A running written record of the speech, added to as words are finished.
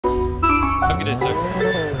good day, sir.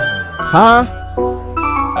 Huh?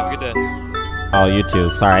 Have a good day. Oh, you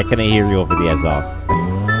too. Sorry, I couldn't hear you over the exhaust.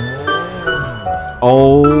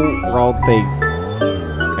 Oh, wrong thing.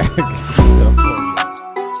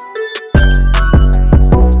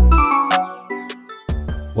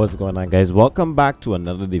 What's going on, guys? Welcome back to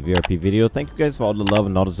another DVRP video. Thank you guys for all the love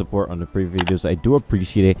and all the support on the previous videos. I do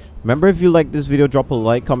appreciate it. Remember, if you like this video, drop a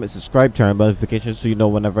like, comment, subscribe, turn on notifications so you know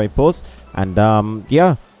whenever I post. And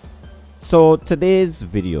yeah, so today's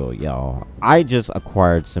video, y'all, I just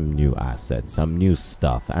acquired some new assets, some new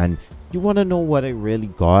stuff, and you want to know what I really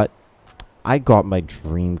got? I got my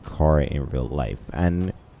dream car in real life.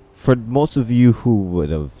 And for most of you who would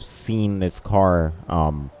have seen this car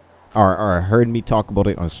or heard me talk about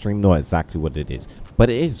it on stream, know exactly what it is.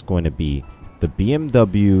 But it is going to be the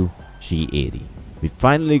BMW G80. We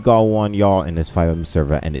finally got one, y'all, in this FiveM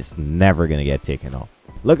server, and it's never gonna get taken off.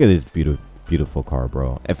 Look at this beautiful car,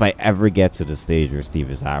 bro. If I ever get to the stage where Steve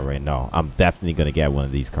is at right now, I'm definitely gonna get one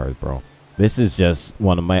of these cars, bro. This is just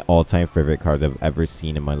one of my all-time favorite cars I've ever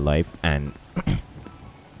seen in my life, and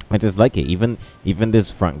I just like it. Even this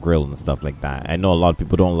front grille and stuff like that. I know a lot of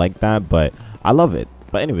people don't like that, but I love it.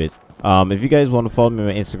 But anyways, if you guys want to follow me on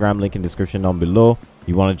my Instagram, link in the description down below.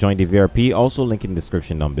 You want to join DVRP, also link in the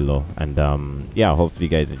description down below. And yeah, hopefully you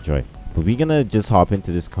guys enjoy. But we're gonna just hop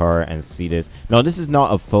into this car and see this. No, this is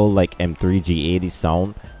not a full like M3 G80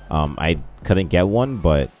 sound. I couldn't get one,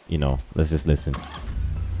 but you know, let's just listen.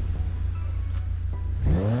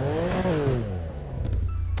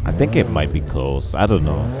 I think it might be close. I don't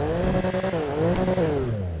know.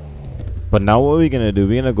 But now what we're gonna do,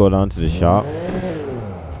 we're gonna go down to the shop.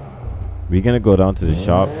 We're gonna go down to the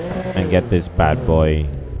shop and get this bad boy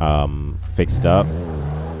fixed up,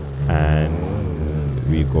 and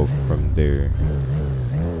we go from there.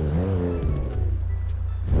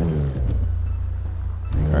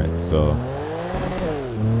 Alright, so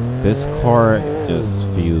this car just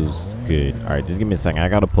feels good. Alright, just give me a second. I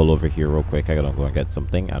gotta pull over here real quick. I gotta go and get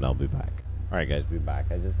something, and I'll be back. Alright guys, we're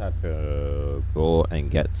back. I just had to go and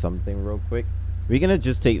get something real quick. We're gonna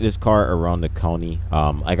just take this car around the county.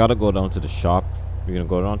 I gotta go down to the shop. We're gonna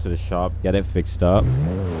go down to the shop, get it fixed up,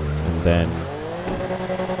 and then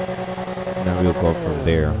we'll go from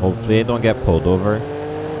there. Hopefully it don't get pulled over.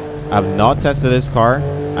 I've not tested this car.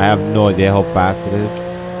 I have no idea how fast it is.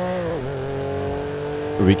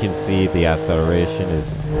 We can see the acceleration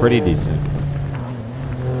is pretty decent.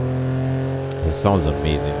 It sounds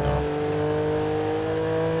amazing now.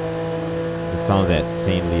 It sounds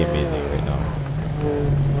insanely amazing right now.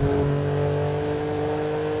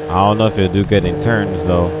 I don't know if it'll do good in turns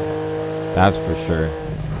though. That's for sure.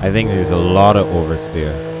 I think there's a lot of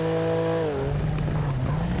oversteer.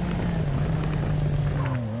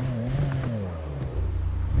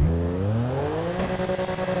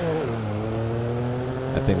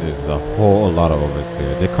 I think there's a whole lot of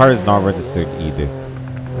oversteer. The car is not registered either.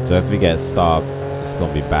 So if we get stopped, it's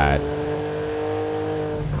gonna be bad.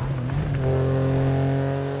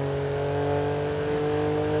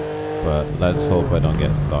 But let's hope I don't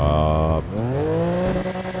get stopped.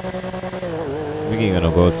 We're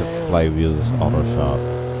gonna go to Flywheel's Auto Shop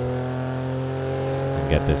and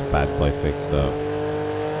get this bad boy fixed up.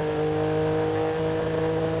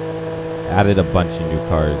 Added a bunch of new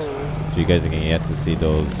cars, so you guys are gonna get to see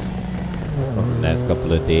those over the next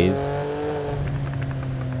couple of days.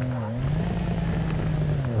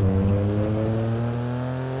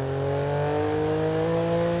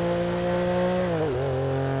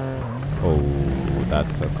 Oh,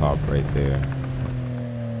 that's a cop right there.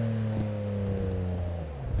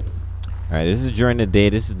 Alright, this is during the day.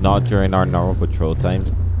 This is not during our normal patrol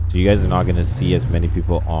times. So you guys are not going to see as many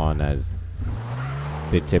people on as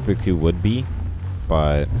they typically would be.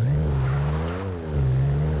 But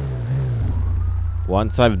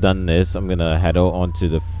once I've done this, I'm going to head out onto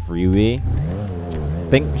the freeway.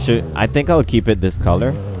 I think I'll keep it this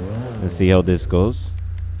color and see how this goes.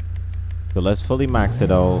 So let's fully max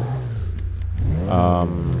it out.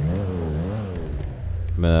 I'm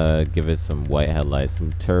gonna give it some white headlights,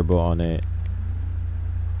 some turbo on it.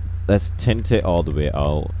 Let's tint it all the way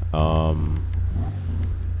out.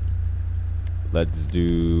 Let's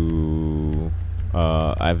do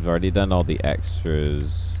I've already done all the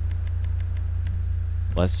extras.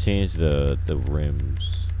 Let's change the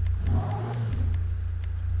rims.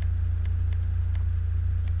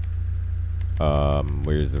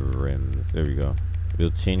 Where's the rims? There we go.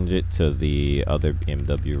 We'll change it to the other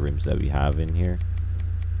BMW rims that we have in here.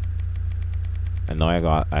 I know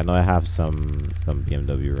I have some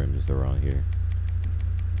BMW rims around here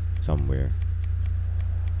somewhere.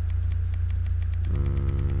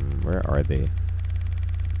 Where are they?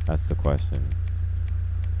 That's the question.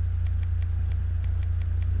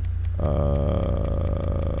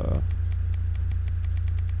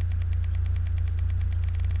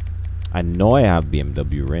 I know I have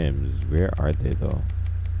BMW rims. Where are they though?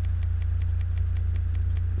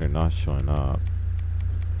 They're not showing up.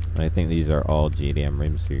 I think these are all JDM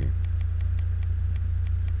rims here.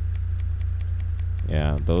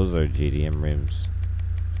 Yeah, those are JDM rims.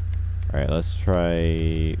 Alright, let's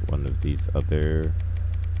try one of these other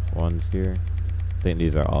ones here. I think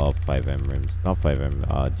these are all FiveM rims. Not FiveM,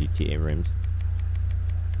 GTA rims.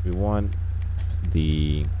 We want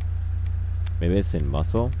the... maybe it's in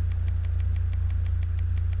muscle.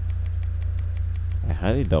 I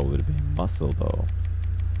highly doubt it would be muscle though.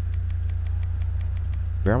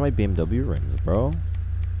 Where are my BMW rims, bro?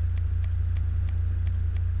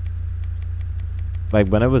 Like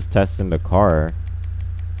when I was testing the car,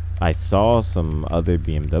 I saw some other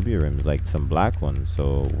BMW rims, like some black ones.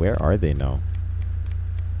 So where are they now?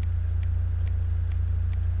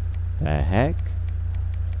 The heck?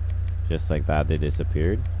 Just like that, they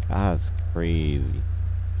disappeared. That's crazy.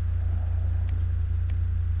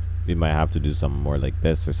 We might have to do something more like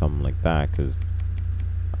this or something like that, because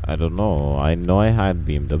I don't know. I know I had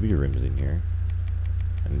BMW rims in here,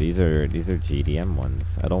 and these are JDM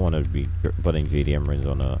ones. I don't want to be putting JDM rims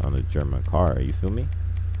on a German car. You feel me?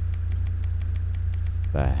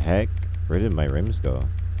 The heck? Where did my rims go?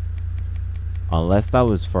 Unless that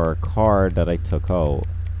was for a car that I took out.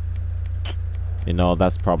 You know,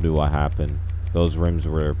 that's probably what happened. Those rims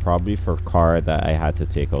were probably for a car that I had to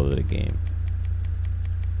take out of the game.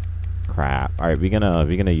 Crap. Alright, we're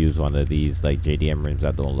gonna use one of these like JDM rims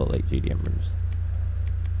that don't look like JDM rims.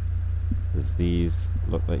 Does these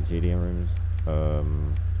look like JDM rims?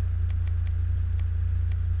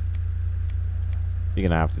 You're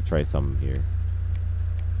gonna have to try some here.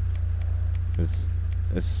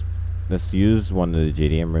 Let's use one of the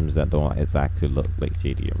JDM rims that don't exactly look like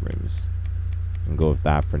JDM rims, and go with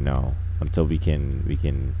that for now until we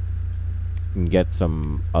can get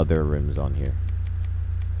some other rims on here.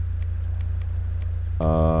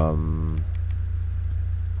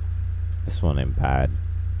 This one ain't bad.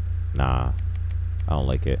 Nah, I don't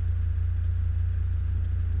like it.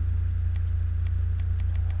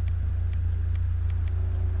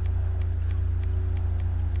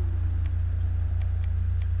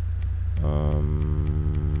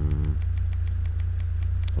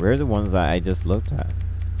 Where are the ones that I just looked at?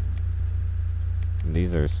 And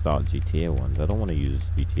these are stock GTA ones. I don't want to use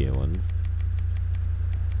GTA ones.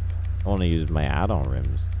 I want to use my add-on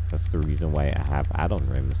rims. That's the reason why I have add-on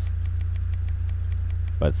rims.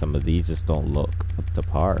 But some of these just don't look up to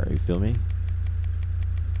par. You feel me?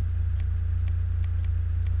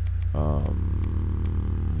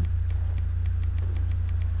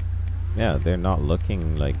 Yeah, they're not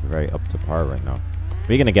looking like very up to par right now.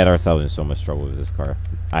 We're gonna get ourselves in so much trouble with this car.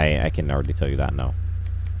 I can already tell you that now.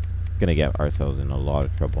 Gonna get ourselves in a lot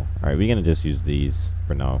of trouble. Alright, we're gonna just use these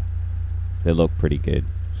for now. They look pretty good,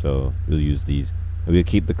 so we'll use these. We'll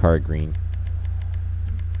keep the car green.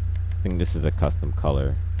 I think this is a custom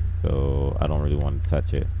color, so I don't really want to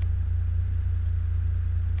touch it.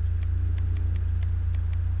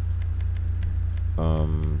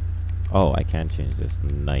 Oh, I can change this.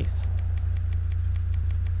 Nice.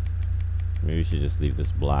 Maybe we should just leave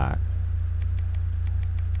this black.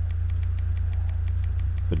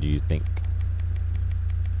 What do you think?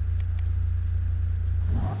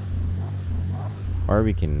 Or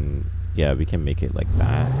we can, yeah, we can make it like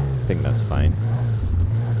that. I think that's fine.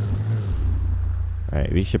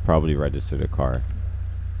 Alright, we should probably register the car.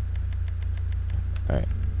 Alright.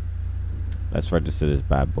 Let's register this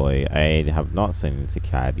bad boy. I have not sent it to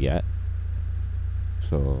CAD yet.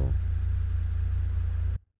 So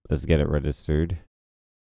let's get it registered.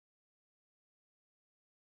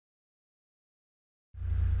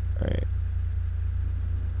 Alright.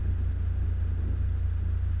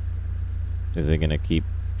 Is it gonna keep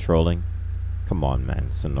trolling? Come on, man,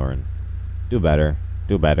 Sonoran. Do better.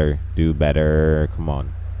 Do better. Do better. Come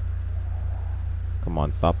on. Come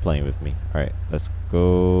on, stop playing with me. Alright, let's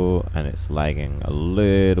go. And it's lagging a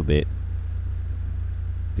little bit.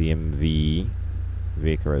 DMV.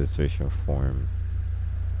 Vehicle registration form.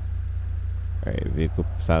 Alright, vehicle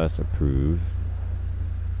status approved.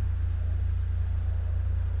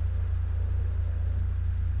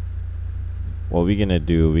 What we're gonna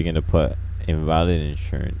do, we're gonna put invalid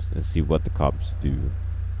insurance and see what the cops do.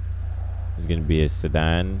 It's gonna be a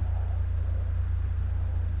sedan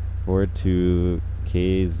 42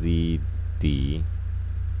 KZD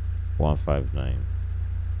 159.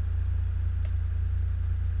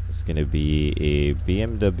 It's gonna be a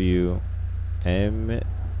BMW M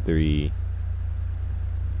G3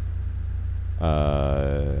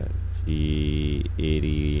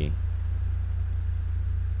 G80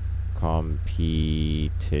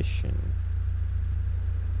 competition.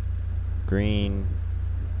 Green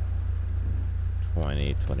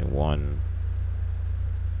 2021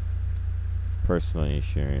 personal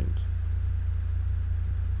insurance.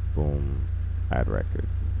 Boom. Add record.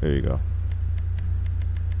 There you go.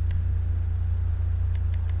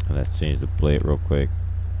 And let's change the plate real quick.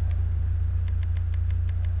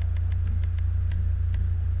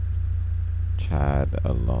 Chad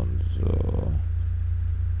Alonso.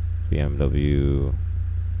 BMW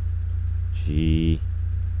G80.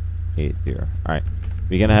 Alright.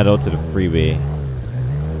 We're gonna head out to the freeway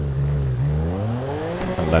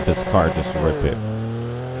and let this car just rip it.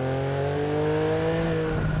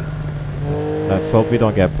 Let's hope we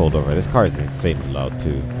don't get pulled over. This car is insanely loud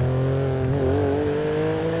too.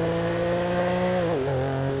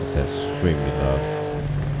 It's extremely loud.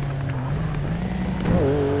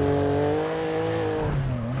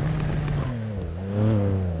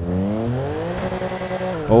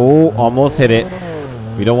 Oh, almost hit it.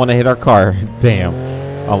 We don't want to hit our car. Damn.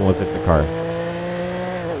 Almost hit the car.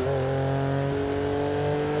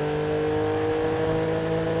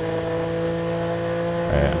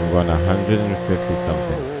 Alright, I'm going 150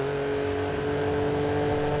 something.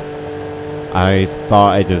 I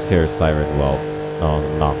thought I just heard a siren. Well, no,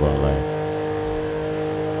 I'm not going to lie.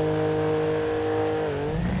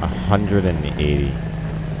 180.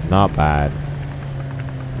 Not bad.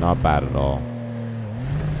 Not bad at all.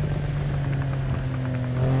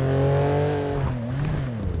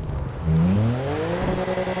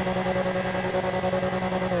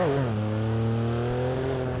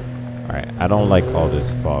 I don't like all this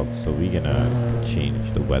fog, so we're gonna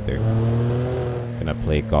change the weather. Gonna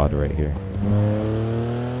play God right here.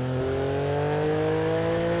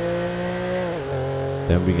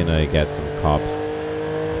 Then we're gonna get some cops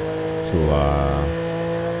to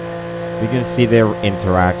we can see their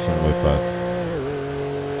interaction with us.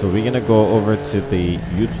 So we're gonna go over to the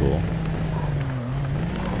U-Tool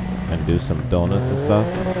and do some donuts and stuff.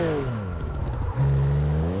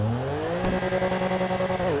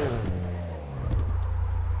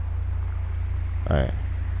 Alright,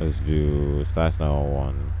 let's do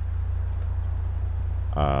 /901.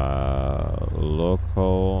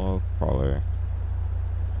 Local caller.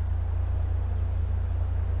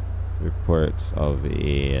 Reports of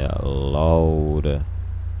a loud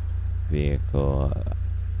vehicle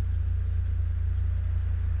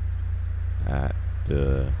at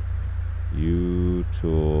the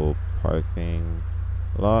U-Tool parking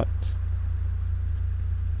lot.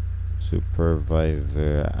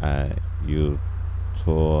 Supervisor at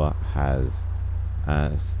U-Tool has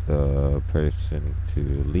asked the person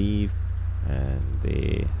to leave and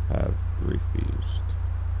they have refused.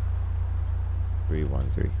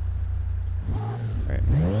 313.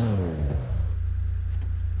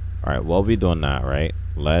 Alright, while we're doing that, right,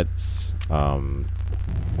 let's I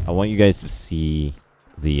want you guys to see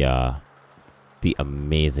the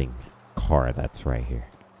amazing car that's right here.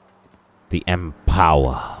 The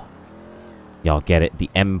Empower. Y'all get it? The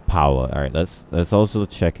Empower. Alright, let's also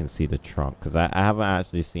check and see the trunk, because I haven't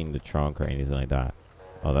actually seen the trunk or anything like that.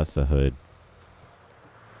 Oh, that's the hood.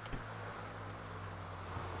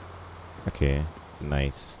 Okay,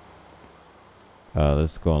 nice.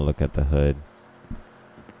 Let's go and look at the hood.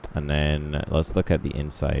 And then let's look at the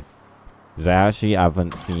inside. Because I actually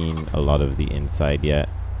haven't seen a lot of the inside yet.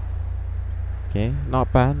 Okay,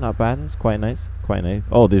 not bad, not bad. It's quite nice, quite nice.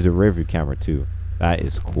 Oh, there's a rear view camera too. That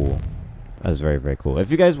is cool. That's very, very cool.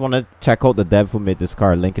 If you guys want to check out the dev who made this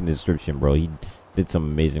car, link in the description, bro. He did some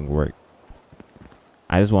amazing work.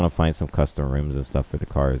 I just want to find some custom rims and stuff for the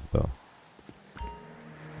cars though.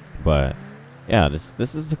 But yeah,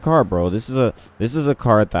 this is the car, bro. This is a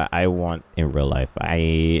car that I want in real life.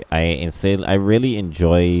 I really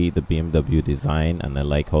enjoy the BMW design and I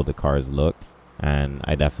like how the cars look, and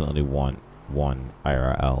I definitely want one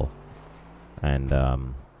IRL. And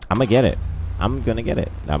I'm gonna get it. I'm gonna get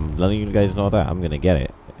it. I'm letting you guys know that I'm gonna get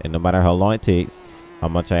it. And no matter how long it takes, how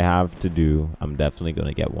much I have to do, I'm definitely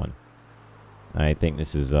gonna get one. I think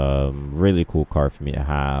this is a really cool car for me to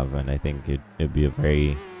have, and I think it'd be a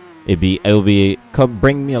very could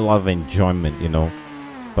bring me a lot of enjoyment, you know.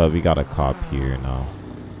 But we got a cop here now.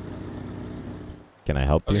 Can I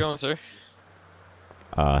help you? How's it going, sir?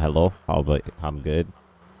 Hello. I'm good.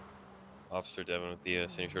 Officer Devin with the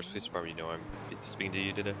Sandy Shores Police Department. You know I'm speaking to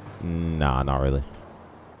you today. Nah, not really.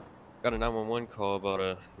 Got a 911 call about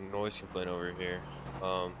a noise complaint over here.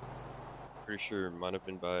 Pretty sure it might have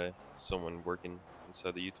been by someone working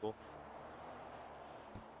inside the U-Tool.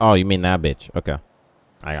 Oh, you mean that bitch? Okay,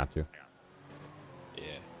 I got you. Yeah.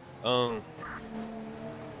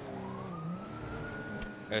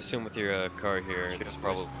 I assume with your car here, it's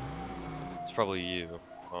probably you.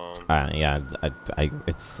 Yeah,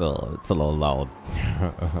 it's a little loud.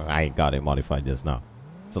 I got it modified just now.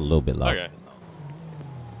 It's a little bit loud. Okay.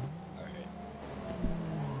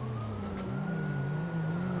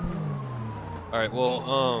 All right.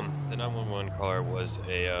 Well, the 911 caller was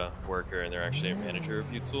a worker, and they're actually a manager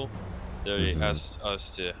review tool. They asked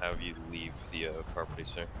us to have you leave the property,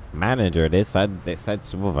 sir. Manager? They said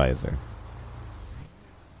supervisor.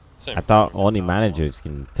 Same I thought thing. only managers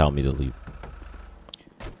can tell me to leave.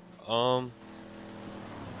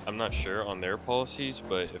 I'm not sure on their policies,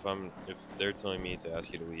 but if they're telling me to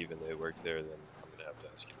ask you to leave and they work there, then I'm gonna have to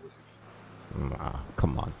ask you to leave.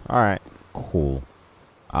 Come on. All right, cool.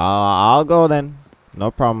 I'll go then.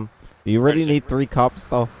 No problem. Do you really need 3 cops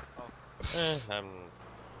though?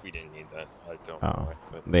 We didn't need that. I don't know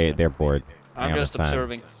why, but they're bored. I'm just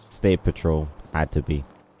observing. State patrol had to be.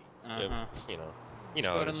 Yeah, you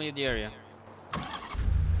know. Go and leave the area.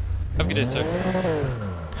 Have a good day, sir.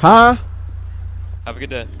 Huh? Have a good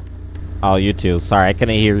day. Oh, you too. Sorry, I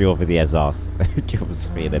couldn't hear you over the exhaust. It was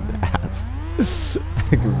fading ass.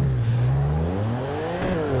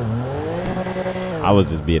 I was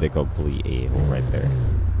just being a complete a-hole right there.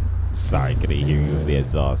 Sorry, couldn't hear you over the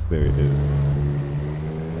exhaust. There it is.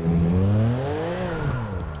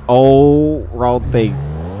 Oh, wrong thing.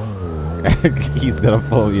 He's gonna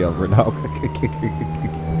pull me over now.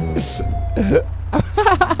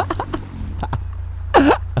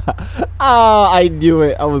 Oh, I knew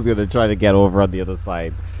it. I was gonna try to get over on the other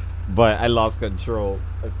side, but I lost control.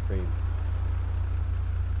 That's crazy.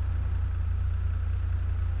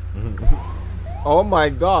 Oh my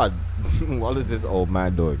god. What is this old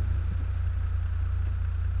man doing?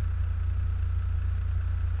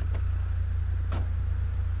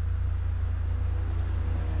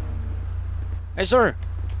 Hey, sir.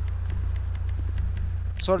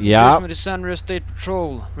 Sorry, yeah. Reason with the San Andreas State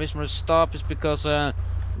Patrol. Reason for the stop is because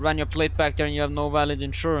ran your plate back there and you have no valid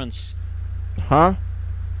insurance. Huh?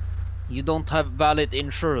 You don't have valid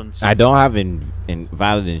insurance. I don't have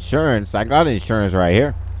valid insurance. I got insurance right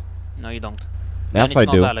here. No, you don't. Yes, and it's I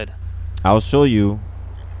not do. Valid. I'll show you.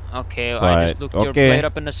 Okay, But, I just looked your plate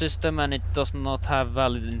up in the system and it does not have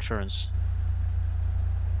valid insurance.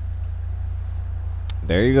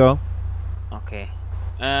 There you go. Okay.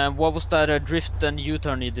 What was that drift and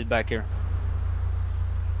U-turn you did back here?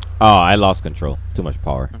 Oh, I lost control. Too much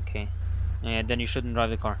power. Okay. Yeah, then you shouldn't drive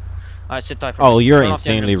the car. Alright, sit tight for Oh, me. you're Turn off the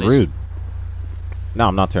insanely engine, please. rude. No,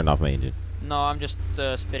 I'm not turning off my engine. No, I'm just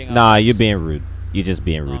spitting out. Nah, you're being rude. You're just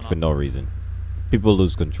being rude No. for no reason. People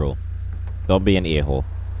lose control. Don't be an a-hole.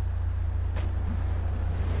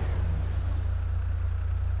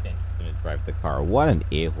 Gonna drive the car. What an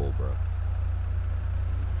a-hole, bro.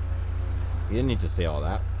 You didn't need to say all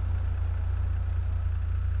that.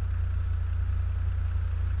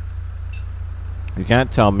 You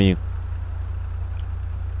can't tell me.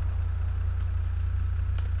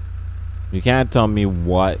 You can't tell me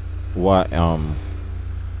what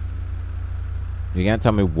you can't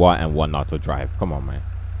tell me what and what not to drive. Come on, man.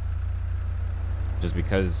 Just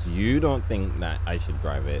because you don't think that I should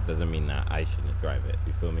drive it doesn't mean that I shouldn't drive it.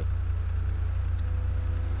 You feel me?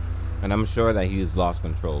 And I'm sure that he's lost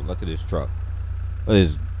control. Look at his truck.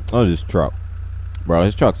 Look at his truck. Bro,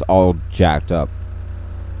 his truck's all jacked up.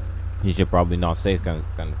 He should probably not say kind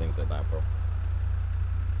of things like that, bro.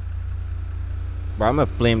 Bro, I'm gonna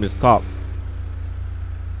flame this cop.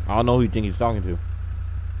 I don't know who you think he's talking to.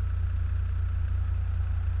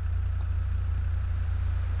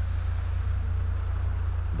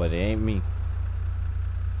 But it ain't me.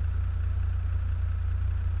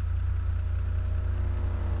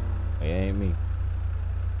 It ain't me.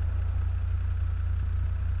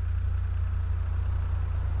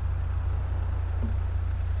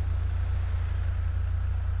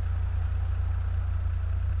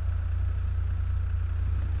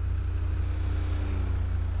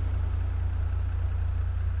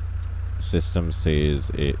 System says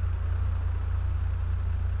it.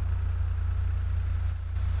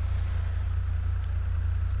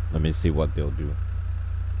 Let me see what they'll do.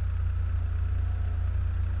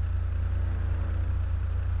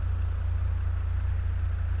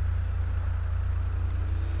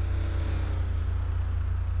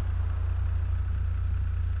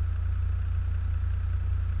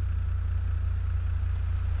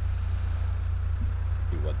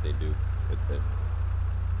 See what they do with this.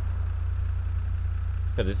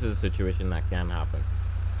 Because this is a situation that can happen.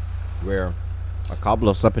 Where a cop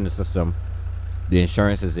blows up in the system. The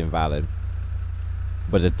insurance is invalid,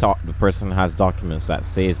 But the person has documents that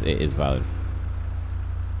says it is valid.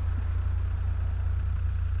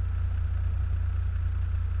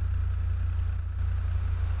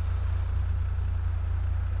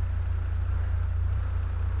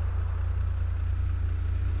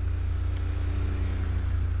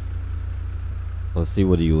 Let's see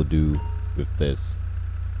what he will do with this.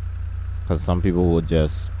 Because some people will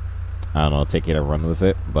just, I don't know, take it and run with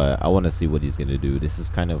it. But I want to see what he's going to do. This is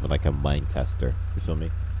kind of like a mind tester. You feel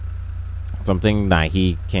me? Something that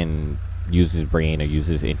he can use his brain or use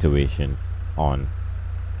his intuition on.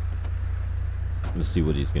 Let's see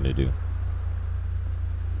what he's going to do.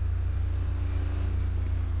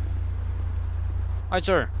 Hi,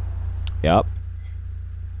 sir. Yep.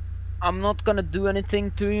 I'm not gonna do anything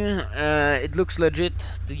to you. It looks legit.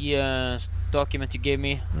 The document you gave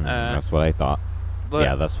me. That's what I thought. But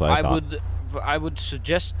yeah, that's what I thought. I would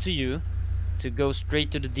suggest to you to go straight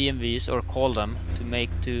to the DMVs or call them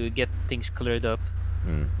to get things cleared up.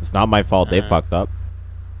 It's not my fault. They fucked up.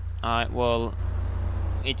 Well,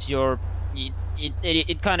 it's your.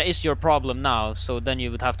 It kind of is your problem now. So then you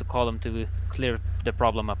would have to call them to clear the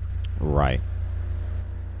problem up. Right.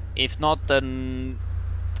 If not, then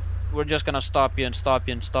we're just gonna stop you and stop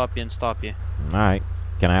you and stop you and stop you. Alright.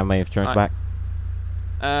 Can I have my insurance back?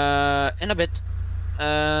 In a bit.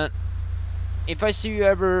 If I see you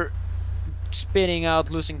ever spinning out,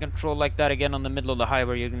 losing control like that again on the middle of the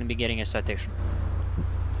highway, you're gonna be getting a citation.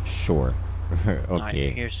 Sure. Okay.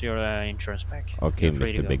 Right, here's your insurance back. Okay,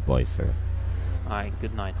 Mr. Big Boy, sir. Alright,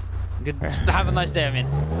 good night. Have a nice day, I mean.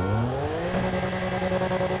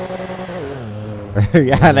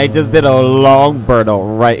 Yeah, and I just did a long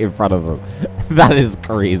burnout right in front of him. That is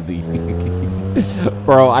crazy.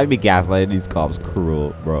 Bro, I'd be gaslighting these cops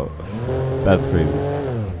cruel, bro. That's crazy.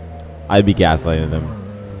 I'd be gaslighting them.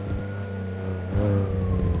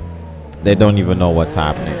 They don't even know what's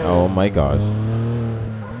happening. Oh my gosh.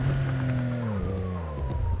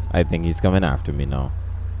 I think he's coming after me now.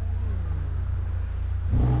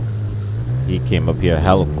 He came up here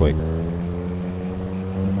hella quick.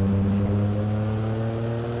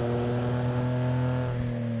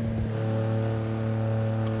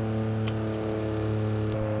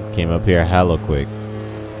 Came up here hella quick.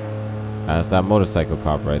 That's that motorcycle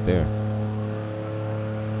cop right there.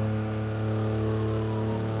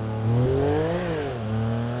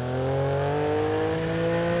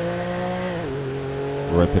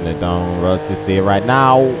 Ripping it down, Russ. You see it right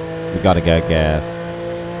now. We gotta get gas.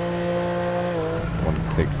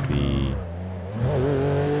 160.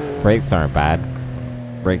 Brakes aren't bad.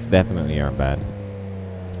 Brakes definitely aren't bad.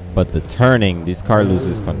 But the turning, this car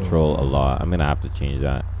loses control a lot. I'm gonna have to change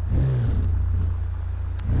that.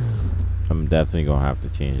 I'm definitely gonna have to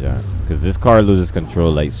change that. Because this car loses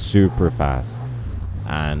control like super fast.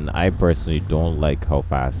 And I personally don't like how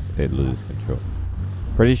fast it loses control.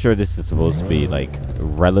 Pretty sure this is supposed to be like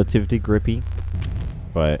relatively grippy.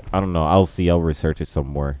 But I don't know. I'll see. I'll research it some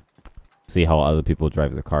more. See how other people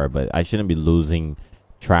drive the car. But I shouldn't be losing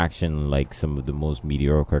traction like some of the most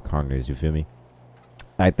mediocre corners. You feel me?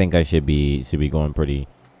 I think I should be going pretty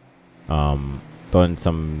doing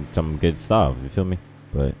some good stuff, you feel me?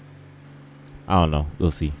 But I don't know,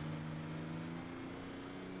 we'll see.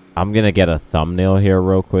 I'm gonna get a thumbnail here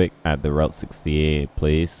real quick at the Route 68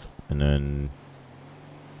 place, and then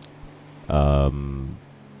oh,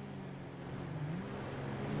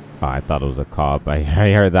 I thought it was a cop. I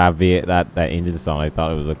heard that engine sound. I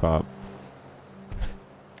thought it was a cop.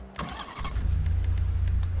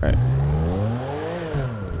 Right.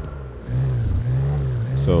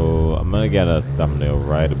 So I'm gonna get a thumbnail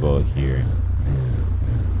right about here.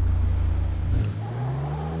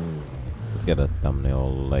 Let's get a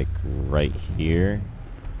thumbnail like right here,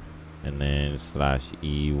 and then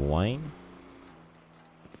 /E wine.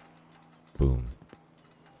 Boom.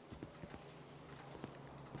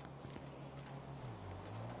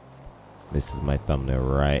 This is my thumbnail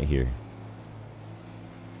right here.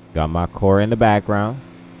 Got my core in the background.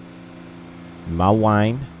 My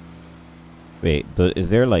wine. Wait,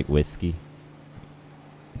 is there like whiskey?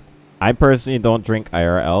 I personally don't drink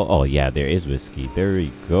IRL. Oh yeah, there is whiskey. There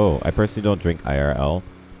we go. I personally don't drink IRL,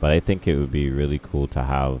 but I think it would be really cool to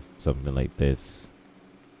have something like this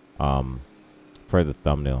for the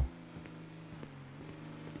thumbnail.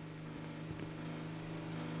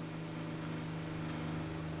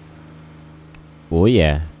 Oh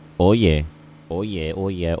yeah. Oh yeah. Oh yeah. Oh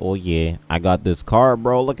yeah. Oh yeah. I got this car,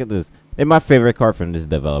 bro. Look at this. It's my favorite car from this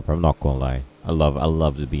developer. I'm not gonna lie. I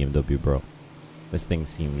love the BMW, bro. This thing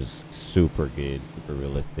seems super good, super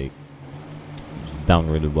realistic. It's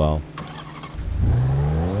done really well.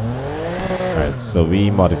 Alright, so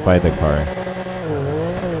we modified the car.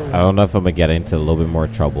 I don't know if I'm gonna get into a little bit more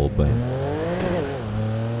trouble, but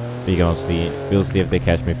we gonna see. We'll see if they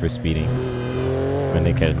catch me for speeding. When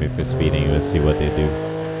they catch me for speeding, we'll see what they do.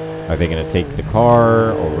 Are they gonna take the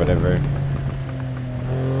car or whatever?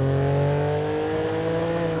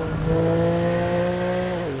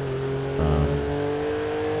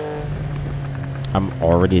 I'm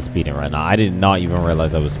already speeding right now. I did not even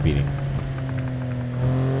realize I was speeding.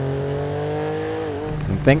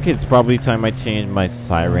 I think it's probably time I change my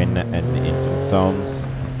siren and engine sounds.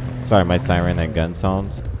 Sorry, my siren and gun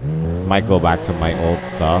sounds. Might go back to my old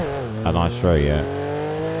stuff. I'm not sure yet.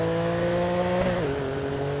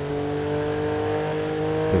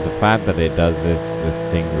 Because the fact that it does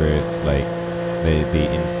this thing where it's like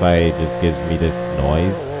the inside just gives me this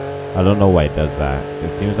noise. I don't know why it does that.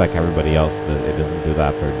 It seems like everybody else does. It doesn't do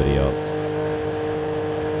that for everybody else.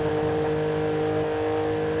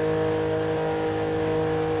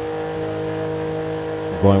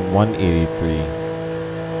 Going 183.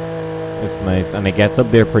 It's nice, and it gets up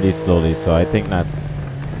there pretty slowly. So I think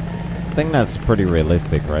that's pretty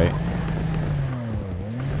realistic, right?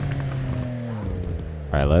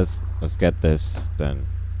 All right, let's get this then.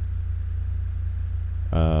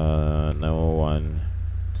 No one.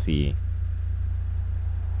 See.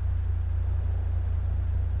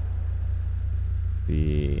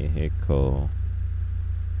 Vehicle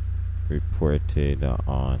reported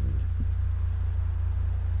on.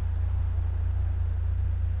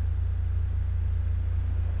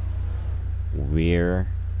 Where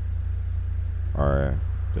are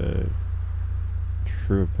the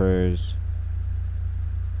troopers?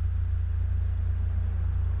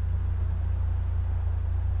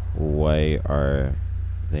 Why are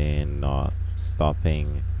they not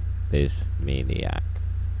stopping this maniac?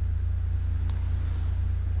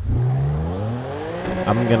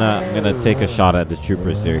 I'm gonna take a shot at the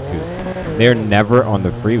troopers here because they're never on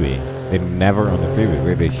the freeway. They're never on the freeway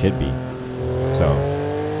where they should be. So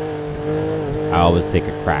I always take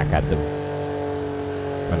a crack at them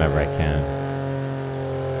whenever I can.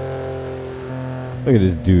 Look at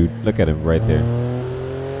this dude. Look at him right there.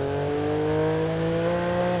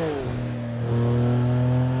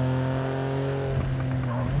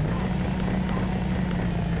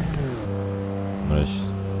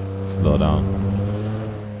 Slow down.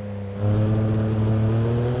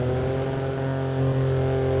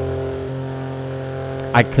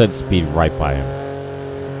 I could speed right by him.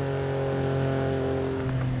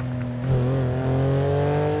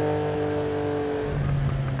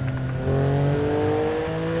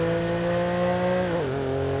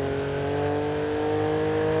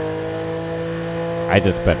 I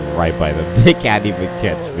just sped right by them. They can't even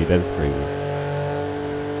catch me. That's crazy.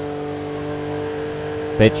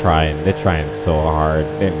 They're trying so hard.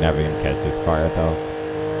 They're never gonna catch this car though.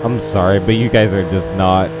 I'm sorry, but you guys are just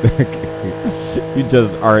not. You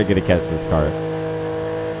just aren't gonna catch this car.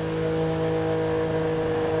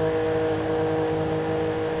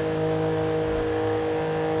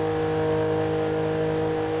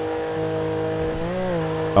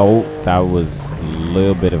 Oh, that was a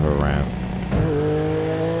little bit of a ramp.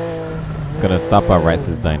 Gonna stop at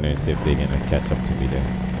Rice's Diner and see if they're gonna catch up to me there.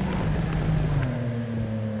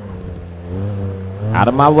 Out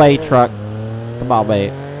of my way, truck. Come on,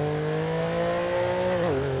 mate.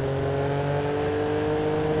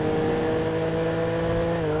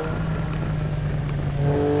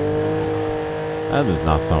 That does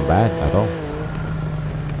not sound bad at all.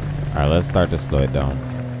 Alright, let's start to slow it down.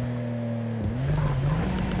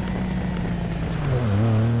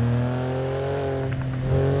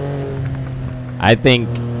 I think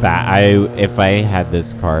that if I had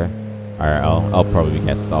this car, I'll probably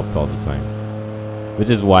get stopped all the time. Which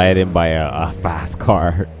is why I didn't buy a fast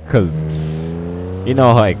car, because you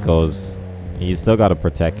know how it goes. You still gotta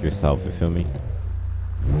protect yourself, you feel me?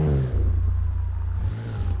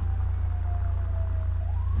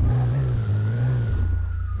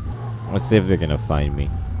 Let's see if they're gonna find me.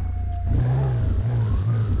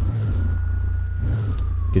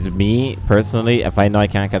 Because me, personally, if I know I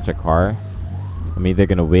can't catch a car, I'm either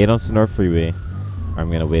gonna wait on Sonora Freeway, or I'm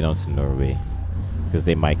gonna wait on Sonora Way. Because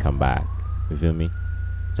they might come back, you feel me?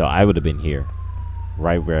 So I would have been here,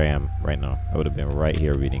 right where I am right now. I would have been right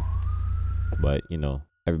here reading. But, you know,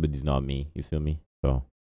 everybody's not me, you feel me? So.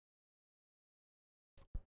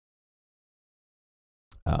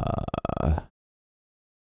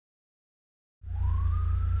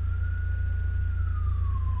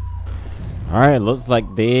 Alright, looks like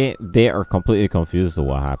they are completely confused of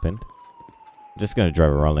what happened. I'm just gonna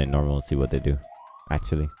drive around like normal and see what they do.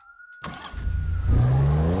 Actually.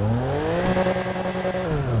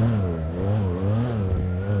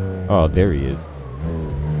 Oh, there he is.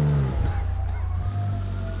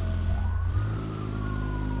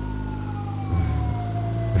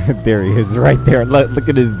 There he is, right there. Look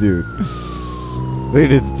at this dude. Look at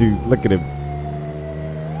this dude. Look at him.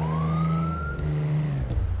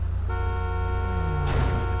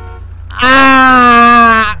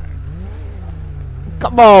 Ah!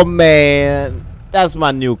 Come on, man. That's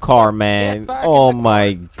my new car, man. Oh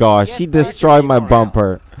my gosh, he destroyed my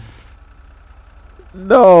bumper.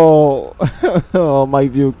 No. Oh, my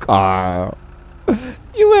new car.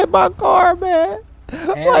 You hit my car, man.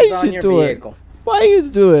 Why did you do it? Why you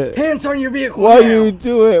do it? Hands on your vehicle. Why you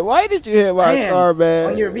do it? Why did you hit my car,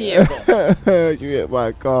 man? On your vehicle. You hit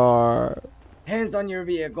my car. Hands on your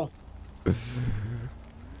vehicle.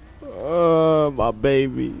 Oh, my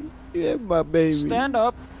baby. You hit my baby. Stand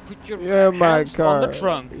up. Put your hands on the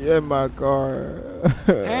trunk. You hit my car.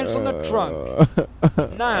 Hands on the trunk.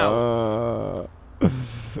 Now.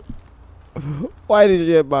 Why did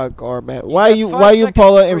you hit my car, man? Why you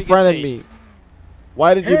pull it in front of me?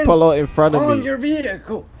 Why did you pull out in front of me? On your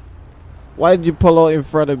vehicle. Why did you pull out in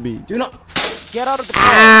front of me? Do not get out of the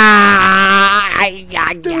car.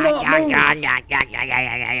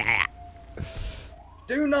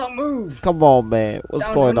 Do not move. Come on, man. What's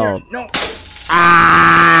going on? No.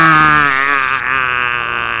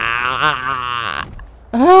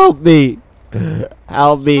 Help me.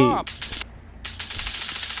 Help me. Stop.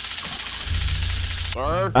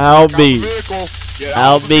 Help me.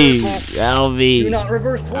 Help me. Help me. Do not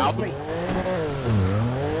reverse towards me.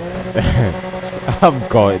 I'm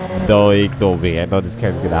going. No, ignore me. I know this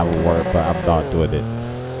camera's gonna have a work, but I'm not doing it.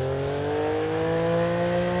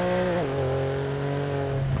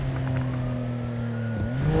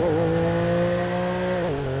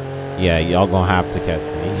 Yeah, y'all gonna have to catch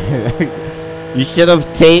me. You should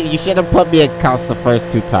have put me in cuffs the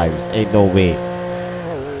first 2 times. Ain't no way.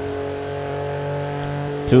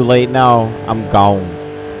 Too late now. I'm gone.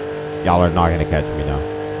 Y'all are not gonna catch me now.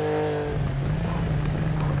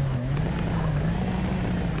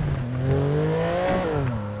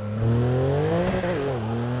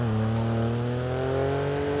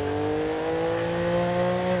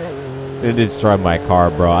 They destroyed my car,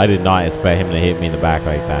 bro. I did not expect him to hit me in the back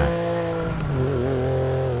like that.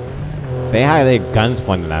 They had their guns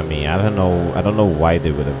pointed at me. I don't know why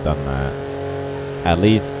they would have done that. At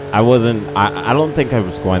least I wasn't. I don't think I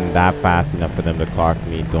was going that fast enough for them to clock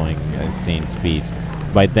me doing insane speeds.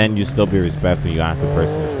 But then you still be respectful. You ask the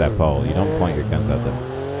person to step out. You don't point your guns at them.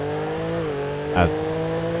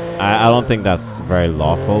 I don't think that's very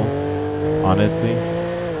lawful, honestly.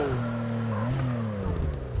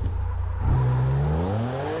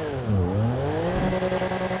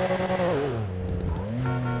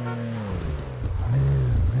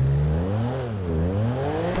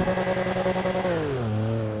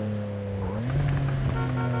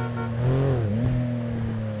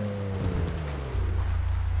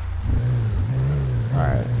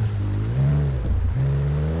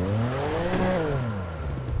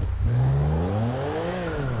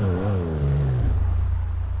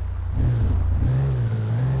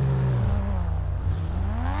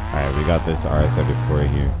 We got this R34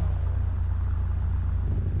 here.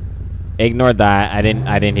 Ignore that. I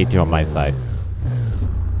didn't hit you on my side.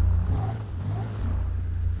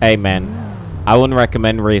 Hey man, I wouldn't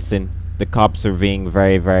recommend racing. The cops are being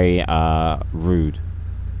very, very rude.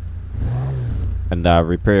 And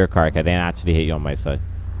repair your car. I didn't actually hit you on my side.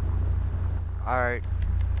 Alright.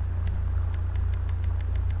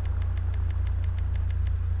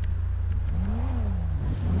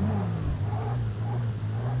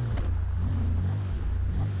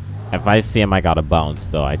 If I see him, I gotta bounce,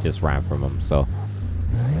 though. I just ran from him, so.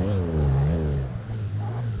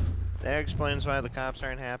 That explains why the cops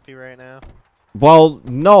aren't happy right now. Well,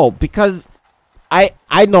 no, because I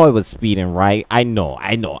know I was speeding, right? I know.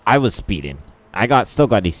 I was speeding. Still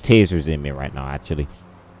got these tasers in me right now, actually.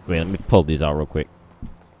 Wait, let me pull these out real quick.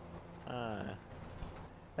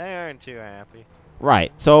 They aren't too happy.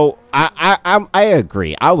 Right. So I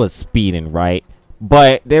agree. I was speeding, right?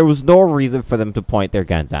 But there was no reason for them to point their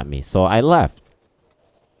guns at me, so I left.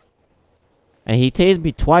 And he tased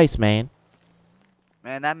me twice, man.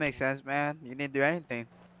 Man, that makes sense, man. You didn't do anything.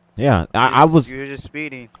 Yeah, You were just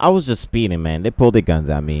speeding. I was just speeding, man. They pulled their guns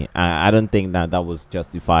at me. I don't think that was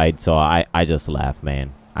justified, so I just left,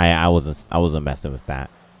 man. I wasn't messing with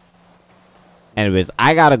that. Anyways,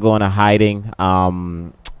 I gotta go into hiding.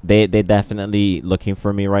 They definitely looking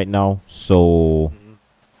for me right now, so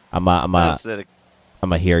I'm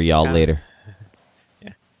gonna hear y'all later.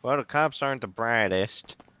 Yeah. Well, the cops aren't the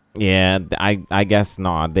brightest. Yeah, I guess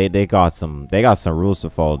not. They got some rules to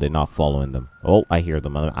follow. They're not following them. Oh, I hear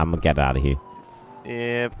them. I'm gonna get out of here.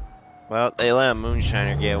 Yep. Well, they let a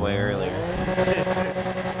moonshiner get away earlier.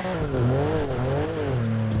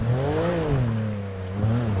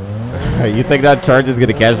 You think that charge is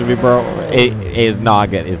gonna catch me, bro? It is not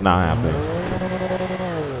good. It's not happening.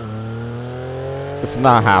 It's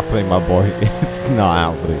not happening, my boy. It's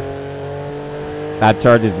not happening. That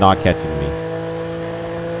charge is not catching me.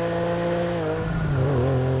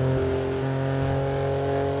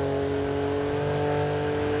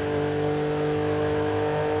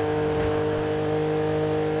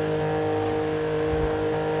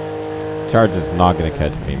 Charge is not gonna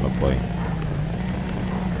catch me, my boy.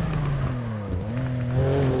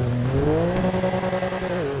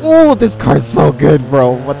 Oh, this car's so good,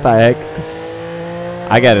 bro. What the heck?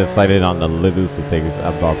 I got excited on the littlest of things.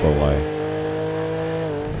 I'm not gonna lie.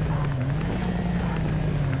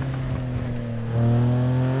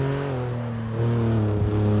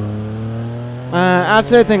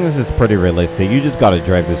 Actually, I think this is pretty realistic. You just gotta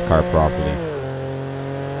drive this car properly.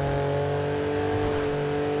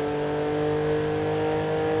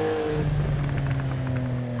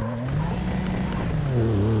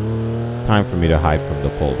 Time for me to hide from the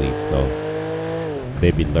police, though.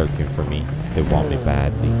 They be lurking for me. They want me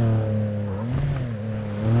badly.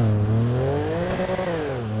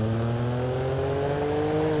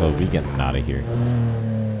 So we getting out of here.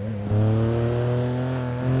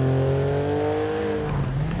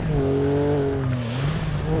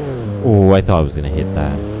 Oh, I thought I was gonna hit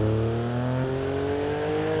that.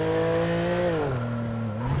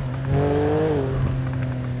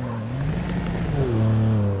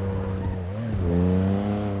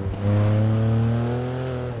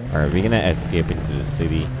 Alright, we're gonna escape into the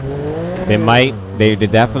city. They're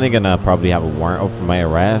definitely gonna probably have a warrant out for my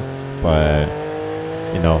arrest, but,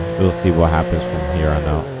 you know, we'll see what happens from here on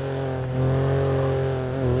out.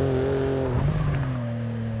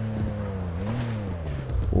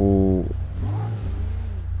 Ooh.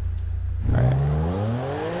 Alright.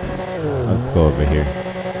 Let's go over here.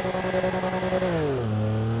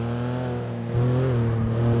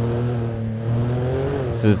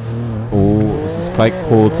 This is quite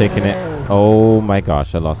cool taking it. Oh my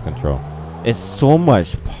gosh, I lost control. It's so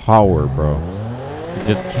much power, bro. You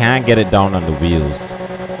just can't get it down on the wheels.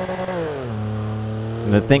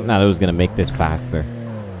 And I think that it was gonna make this faster.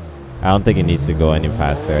 I don't think it needs to go any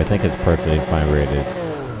faster. I think it's perfectly fine where it is.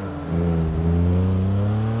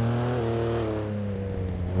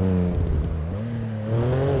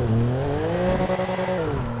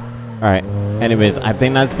 Alright, anyways, I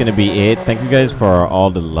think that's gonna be it. Thank you guys for all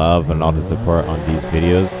the love and all the support on these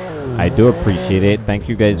videos. I do appreciate it. Thank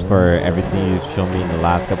you guys for everything you've shown me in the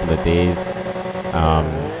last couple of days.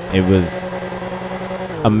 It was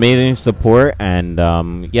amazing support, and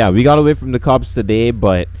yeah, we got away from the cops today,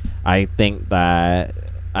 but I think that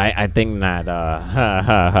they're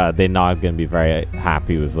not gonna be very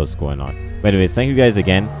happy with what's going on. But anyways, thank you guys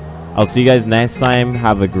again. I'll see you guys next time.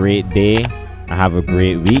 Have a great day. Have a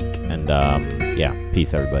great week, and yeah,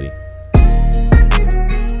 peace everybody.